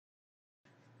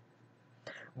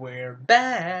We're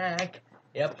back!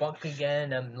 Yep, once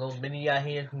again, a little mini guy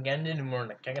here again in the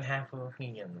morning. Second half of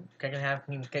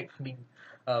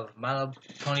My Little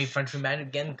Pony Friendship Magic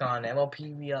again on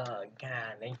MLP VLOGs.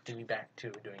 God, nice to be back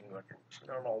to doing your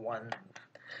normal one.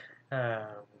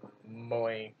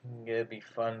 Boy, it'll be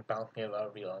fun bouncing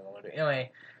about vlog.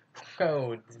 Anyway,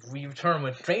 so we return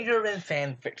with Stranger Than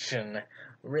Fan Fiction,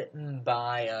 written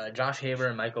by Josh Haber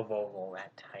and Michael Vogel.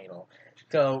 That title.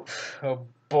 So, oh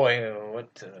boy,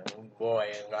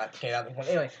 I got hit out.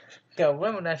 Anyway, so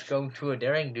women let's go to a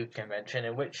Daring Do convention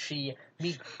in which she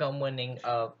meets someone named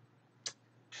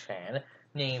fan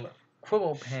named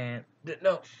Quibblepant.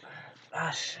 No,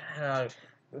 gosh, a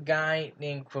guy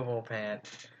named Quibblepant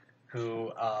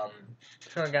who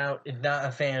turned out is not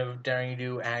a fan of Daring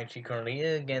Do. Actually, currently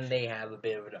is. Again, they have a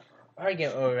bit of an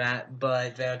argument over that,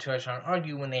 but they're trying to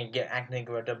argue when they get acting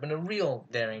wrapped up in a real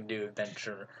Daring Do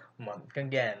adventure month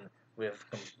again with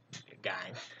a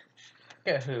guy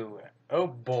who, oh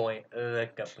boy,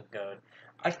 look up and go.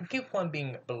 I can keep on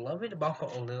being beloved, but also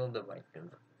a little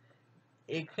divisive.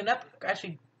 It can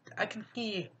actually, I can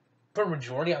see for a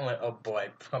majority, I'm like, oh boy,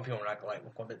 some people are not gonna like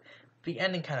this one, but the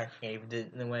ending kind of saved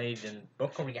it in a way. Then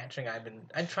vocal reaction, I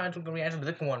tried to look at reaction, but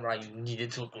this one where I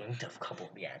needed to look into a couple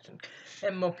of reactions,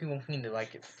 and most people seem to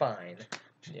like it fine.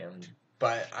 Yeah,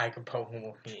 but I could poke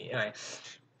more. Anyway,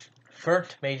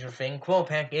 first major thing,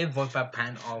 Quill-Pack is voiced by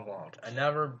Patton Oswalt,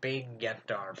 another big guest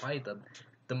star, probably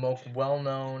the most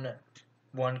well-known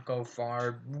one so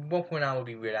far. Both when I would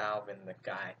be Weird Al and the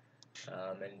guy.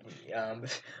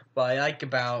 What I like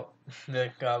about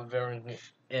the very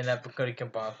in episode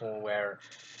Impossible where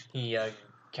he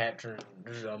captures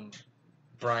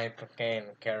Brian Posehn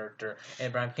character,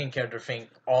 and Brian Posehn character think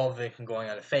all of it can going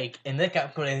on a fake. And this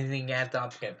episode, anything at the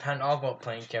opposite. Pan also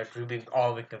playing character who thinks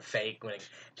all of it can fake when it's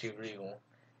real.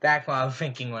 That's what I was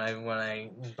thinking when I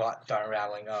started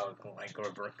rattling. Oh, like a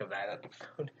reverse of that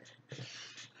episode.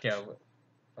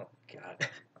 Oh god,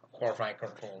 horrifying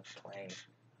control playing.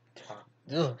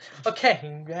 Ugh.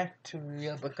 Okay, back to the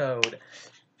episode.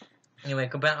 Anyway,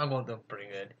 Combat Uncle does pretty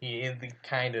good. He is the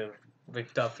kind of the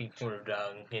stuff he could have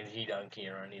done, and he done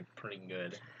here, and he's pretty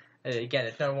good. Again,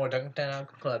 it's not more Duncan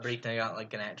Uncle Collaboration. I got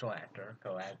like an actual actor,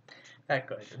 so that's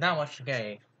good. There's not much to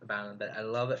say about him, but I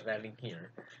love it that he's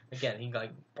here. Again, he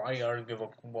like probably already a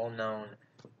well-known.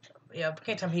 Yeah, but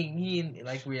can't tell he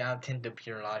like we out tend to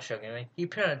appear in a lot of shows. Anyway, he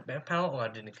appeared on Panel I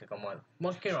didn't click on one.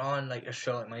 Once you're on like a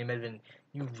show like mine, might have been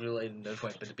you really in this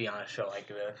way, but to be on a show like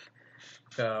this,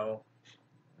 so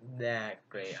that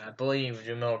great. I believe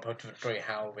Jim Miller posted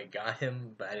how we got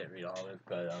him, but I didn't read all of it.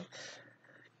 But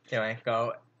anyway,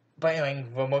 so but anyway,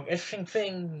 the most interesting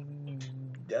thing,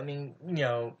 I mean,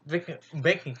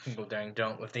 making people during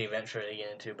don't with the adventure they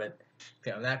get into, but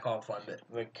that's all fun. But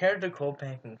the character Cole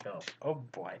himself, oh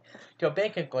boy,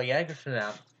 basically, I just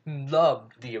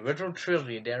loved the original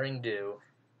trilogy of Daring Do,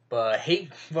 but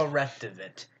hate the rest of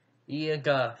it. He is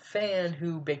a fan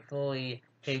who basically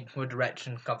hates the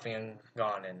direction something has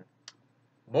gone in.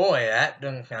 Boy, that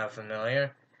doesn't sound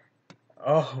familiar.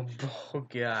 Oh,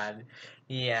 god.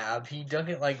 Yeah, he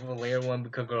doesn't like the later one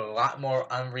because they're a lot more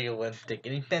unrealistic.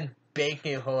 And he's been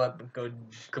baking a whole episode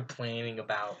complaining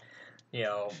about,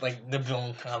 like the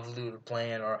villain convoluted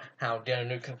plan or how Darren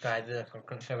Nuke can try this or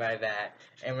couldn't try that.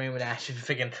 And Raymond Ash is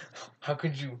thinking, how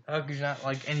could you not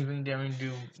like anything Darren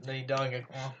do? They done get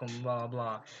awesome, blah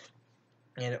blah.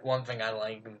 And one thing I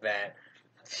like that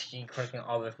she critiquing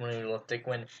all this really realistic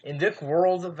when in this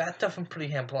world that stuff is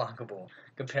pretty unblockable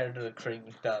compared to the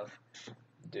crazy stuff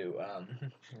do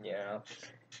yeah.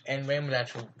 And Raymond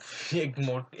actually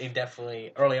it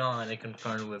definitely early on it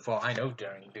confirmed with well I know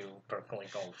Daring Do personally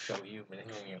I'll show you but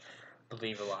you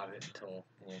believe a lot of it until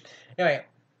anyway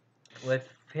with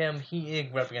him he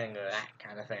is representing that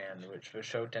kind of fan which the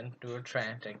show tends to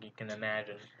attract like you can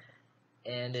imagine.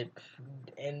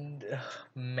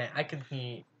 Man, I could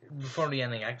see before the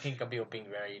ending. I think people being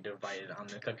very divided on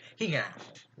this. Like he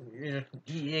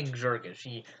jerkish.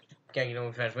 He can't get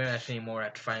no friends. We're not anymore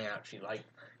after finding out she liked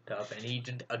stuff, and he's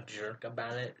just a jerk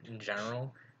about it in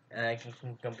general. And I can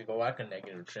some people like a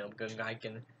negative trim because I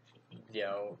can,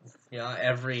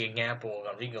 every example is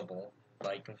unreasonable.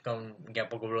 Like some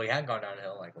example really had gone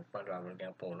downhill, like a SpongeBob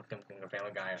example, or something, a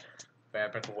Family Guy,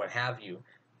 or what have you.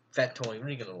 That's totally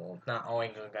reasonable. It's not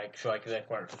always like so like that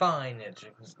where it's fine. It's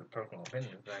just a personal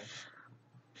opinion thing.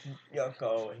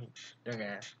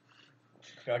 Okay.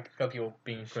 A people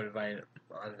being critical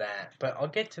on that, but I'll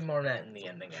get to more of that in the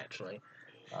ending actually.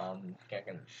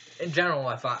 In general,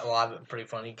 I thought a lot of it pretty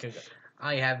funny because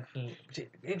I have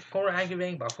it's more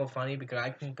aggravating but also funny because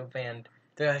I can defend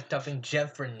they're like stuffing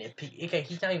Jeff for nitpicky. Okay,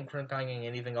 he's not even criticizing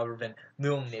anything other than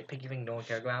little nitpicky thing no one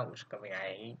cares about, which is something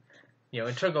I hate. You know,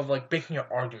 in terms of like making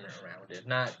your argument around it,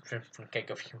 not just for the cake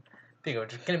of you.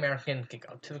 Just get American kick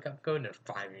up to the cup code and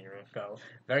 5 years ago.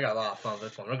 I got a lot of fun with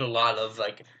this one. There's a lot of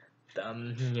like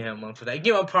months with that.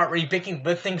 You know, part where you're picking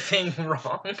lifting thing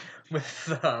wrong with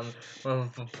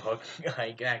the book,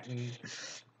 like acting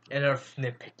and a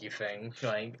nitpicky thing.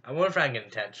 Like, I wonder if I get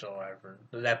intentional or whatever.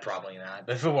 That probably not.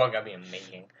 But if it was, I'd be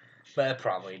amazing. But that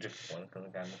probably just one kind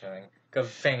of thing. Because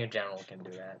fan in general can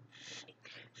do that.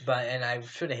 But, and I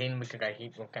should have hated him because I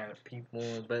hate what kind of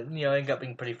people, but, you know, it ended up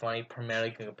being pretty funny,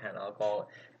 primarily because of Pan Alcohol.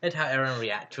 It's how everyone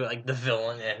reacts to it, like the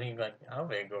villain, and he's like, I don't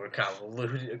think go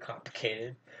convoluted or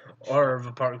complicated. Or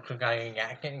the part of the guy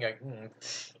acting, like,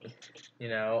 you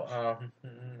know,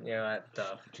 that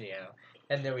stuff, you know.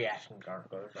 And the reaction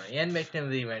aren't really funny. And make them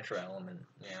the adventure element,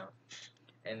 you know.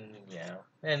 And, you know,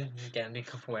 and again, the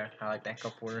Cupware, I like that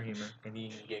Cupware humor, and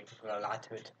he gave a lot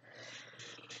to it.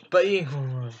 But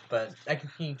I can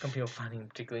see some people finding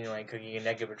particularly like cooking a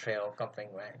negative betrayal something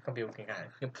that some people can kind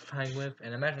of sympathize with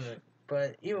and imagine it.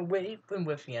 But even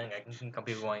with the ending, I can see some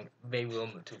people going maybe a little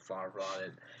bit too far about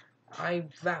it.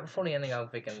 That before the ending, I was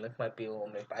thinking this might be a little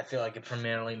bit. But I feel like it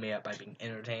primarily made up by being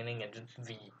entertaining and just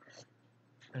the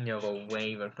the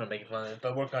way that's gonna make fun of it.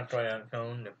 But work on trying on its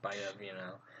own, despite of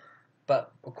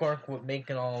But of course, what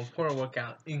making all work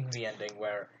out in the ending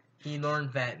where he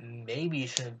learned that maybe he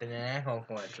should have been an asshole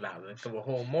so much about it. So the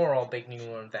whole moral making you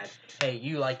learn that, hey,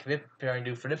 you like this trying to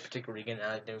do for this particular region,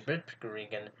 and I do for this particular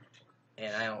region,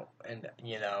 and I don't,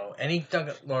 and he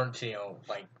doesn't learn to,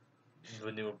 like,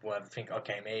 the new blood think,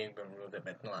 okay, maybe I'm gonna ruin it,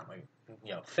 but it's not my,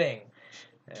 thing.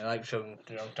 And I like showing,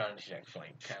 trying to check,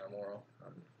 like, kind of moral.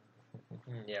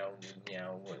 You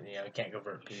can't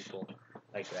convert people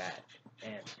like that.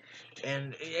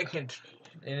 And it can,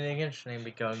 and it's interesting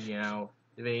because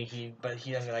the way he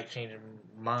doesn't like change his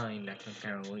mind. That can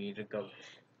kind of lead to go.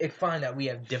 It's fine that we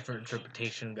have different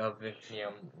interpretation of it,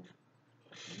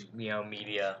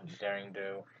 media daring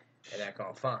do, and that's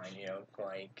all fine.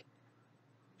 Like,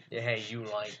 hey, you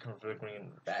like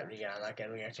conflicting that region, I like it,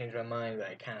 we're gonna change my mind, but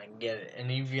I kind of get it.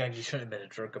 And you shouldn't have been a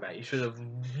jerk about it. You should have,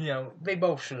 they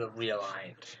both should have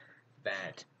realized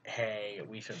that, hey,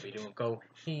 we shouldn't be doing go.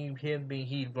 He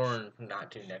learned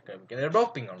not to neck up because they're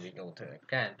both being unreasonable to an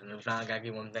extent, and there's not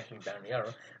exactly one that can be better than the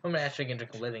other. I'm actually into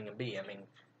living and be. I mean,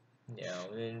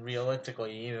 and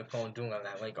realistically, even if I'm doing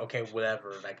that, like, okay,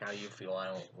 whatever, like how you feel, I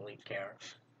don't really care.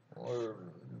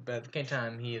 But at the same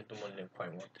time, he is the one that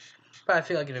quite wants. But I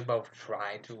feel like if they both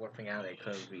tried to work things out, it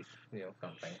could be,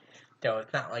 something. So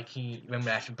it's not like he remember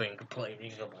actually being completely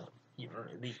reasonable,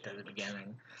 at least at the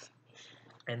beginning.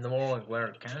 And the more like where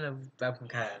that can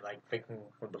kind of like fixing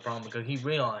with the problem because he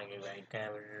realized that he kind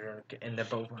of was a jerk, and they're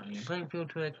both on the playing field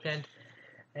to an extent.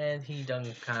 And he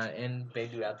done kind of, and they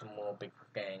do have the more big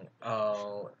thing.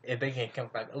 Oh, if they can come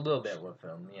back a little bit with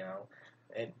him,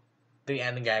 and the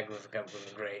ending gag was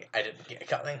great. I didn't get it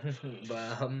coming,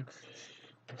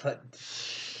 but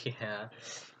yeah,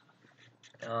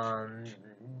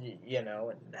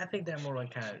 I think that more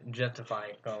like kind of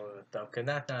justifying all of the stuff because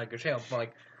that's not a good show. But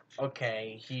like,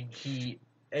 okay,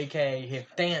 aka his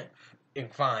stance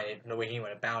is fine. The way he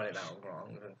went about it, that was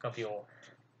wrong. Some people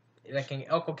like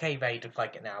okay, they just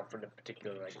like it now for the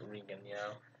particular like region,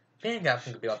 Big got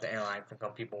to be able to analyze for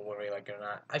some people whether they like it or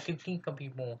not. I can see some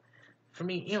people. For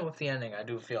me, with the ending, I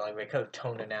do feel like they could have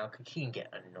toned it down because he can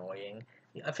get annoying.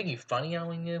 I think he's funny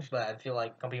knowing it, but I feel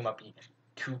like some people might be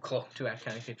too close to that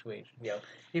kind of situation.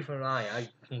 Even I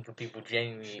think some people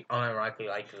genuinely, unironically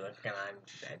like it,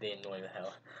 and they annoy the hell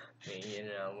out of me,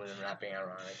 when I'm not being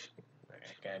ironic.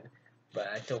 Again. But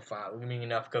I still thought,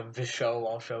 enough of the show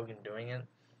while showing and doing it.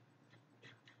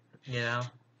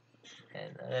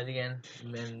 And again,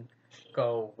 then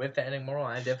go with the ending moral.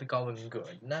 I definitely call it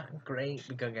good. Not great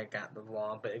because I got the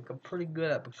law, but it's a pretty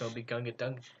good episode because it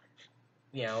does,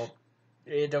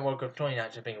 it does work with story,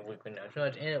 not just being a weekly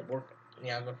nudge, and it worked.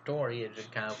 The story is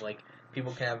just kind of like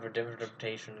people can have a different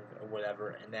interpretation or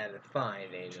whatever, and that is fine.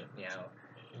 They just,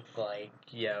 like,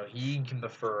 he can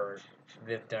prefer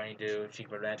this during do, she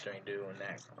for that during do, and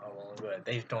that's all good.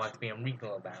 They just don't have to be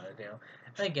unreasonable about it,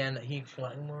 And again, he's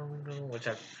slightly more reasonable, which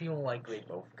I feel like they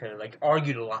both could have, like,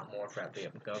 argued a lot more throughout the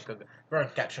episode, because there are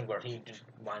sections where he just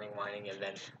whining, and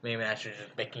then maybe actually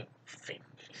just making fake,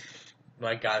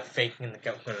 like, faking the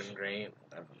character and great.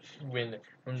 When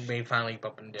they finally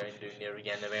pop in there and do near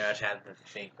again, they actually had the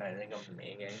fake, I think, of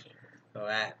me again. So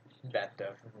that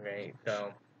stuff is great,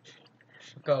 so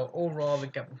overall, the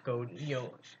episode,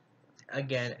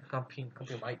 again, some people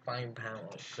might find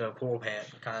the pool pant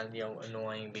kind of,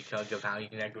 annoying because of how you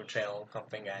can actually trail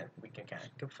something that we can kind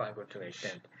of find to an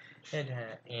extent. And,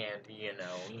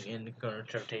 in the current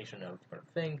interpretation of the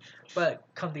thing, but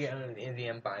come together in the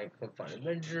end by some fun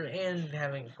adventure and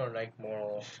having sort of like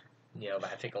moral, that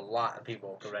I think a lot of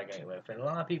people can resonate with. And a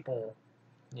lot of people,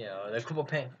 the couple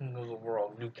pants of the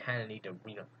world do kind of need to,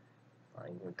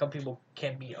 like, some people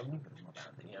can't be reasonable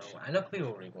about it, I know people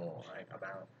are reasonable, like,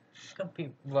 about some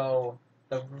people, well,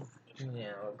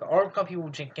 or some people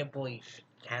just simply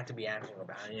have to be asking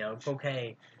about it, it's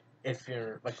okay if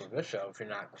you're, like with this show, if you're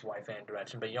not quite fan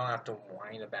direction, but you don't have to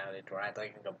whine about it or act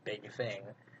like it's a big thing,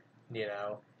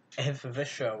 and for this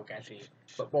show, actually,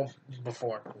 but, well,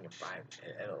 before, at least, I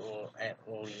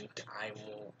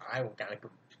will kind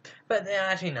of, but yeah,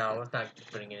 actually, no, let's not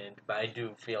putting it in, but I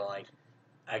do feel like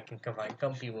I can combine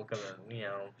some people come in,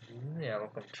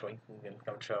 come choice and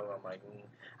come show. I'm like,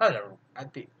 I don't know.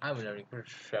 I would never put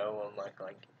show. I'm like,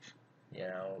 I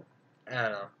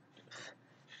don't know.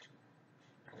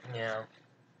 Yeah,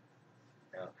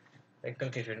 yeah. Like,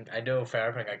 okay, I know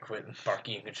fair thing I quit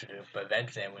Sparky and Consider, but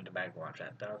eventually I went back and watched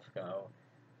that stuff. So,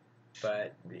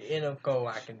 but go,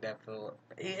 I can definitely.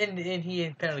 And he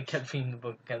apparently kept reading the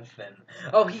book since then.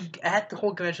 Oh, he had the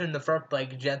whole convention in the first place,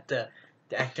 just the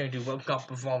actor to woke up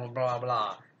before blah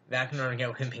blah. That can only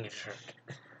go him being a jerk.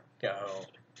 So,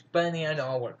 but in the end, it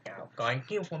all worked out. So I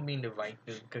keep on being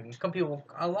divisive because some people,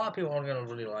 a lot of people aren't gonna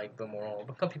really like the moral,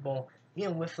 but some people,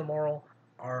 even with the moral,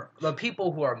 are the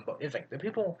people who are. It's like the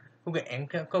people who get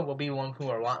angry will be ones who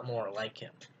are a lot more like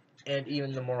him, and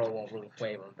even the moral won't really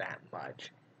sway them that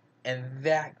much. And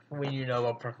that when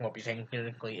a person will be taken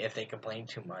seriously if they complain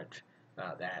too much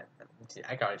about that.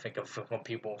 I gotta think of some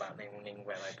people about naming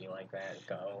that might be like that.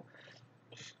 Go,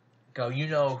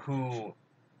 who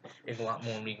is a lot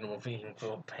more reasonable thinking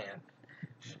for a pants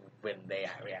when they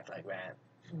react like that.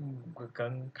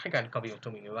 I got a couple people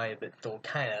told me you're right, but still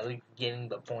kind of getting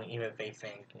the point even if they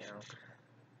think,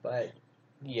 But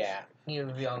yeah, we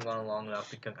all gone long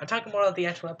enough because I'm talking more about the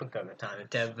actual episode at the time, the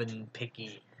Devin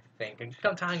Picky thing. And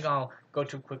sometimes I'll go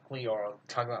too quickly or I'll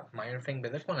talk about minor thing,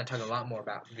 but this one I talk a lot more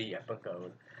about the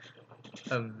episode.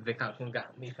 The one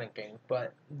got me thinking,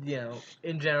 but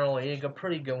in general, it's a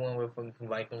pretty good one with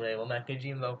Viking label message,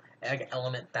 even though like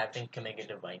element that I think can make it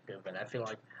divisive, and I feel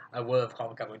like I would have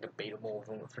probably got debatable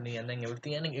for the ending. If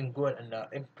the ending is good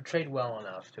enough, it portrayed well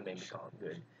enough to maybe call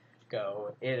it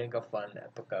good. It ain't a fun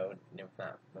episode, if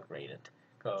not rated.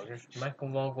 Just Michael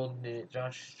Vogel did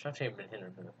Josh Abrams hit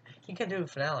him. He can do the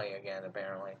finale again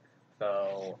apparently.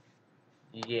 So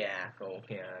yeah,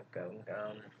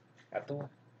 after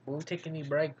we'll take any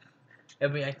break.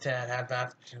 It'll be like to have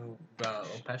to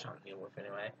patch on deal with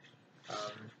anyway.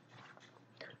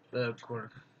 The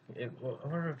court,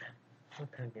 what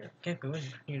can't go in.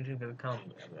 Usually gonna come.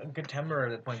 A good temper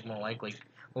at the point more likely.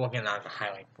 We're looking at the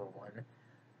highlight for one.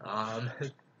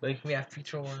 Like we have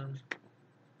feature one.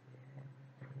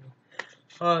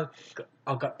 I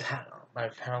got my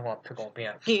Panama pickle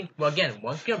peanut. Well, again,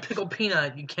 once you're pickle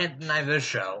peanut, you can't deny this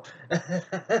show.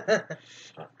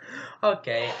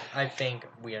 Okay, I think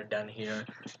we are done here.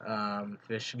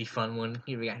 This should be fun one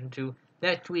to react to.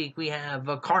 Next week we have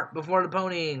a cart before the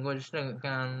pony, which kind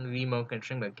of emo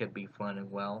string, but could be fun as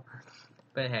well.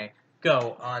 But hey,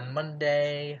 go on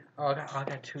Monday. Oh, I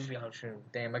got two reactions.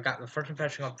 Damn, I got the first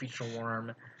impression on Feature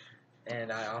Worm.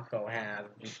 And I also have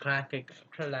the classic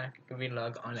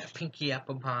vlog on that pinky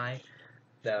apple pie.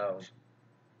 So,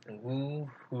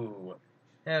 woohoo.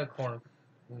 And of course,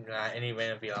 any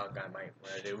random vlog I might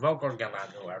want to do. Vocal come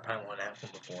out nowhere. I probably want to have some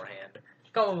beforehand.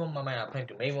 Some of them I might not plan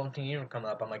to. Maybe one thing come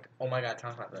up, I'm like, oh my god,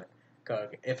 talk about that.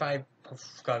 Cause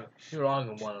cause you're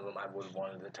wrong in one of them I would have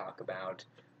wanted to talk about.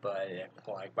 But,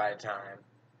 like, by the time,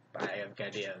 I have the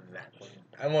idea of that one.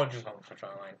 I won't do something for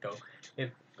Starline.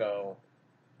 Go,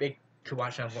 big to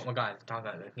watch them. Oh my god, talk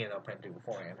about it. Plan to do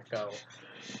beforehand.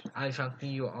 I shall see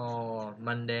you all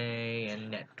Monday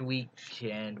and next week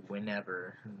and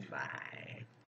whenever. Bye.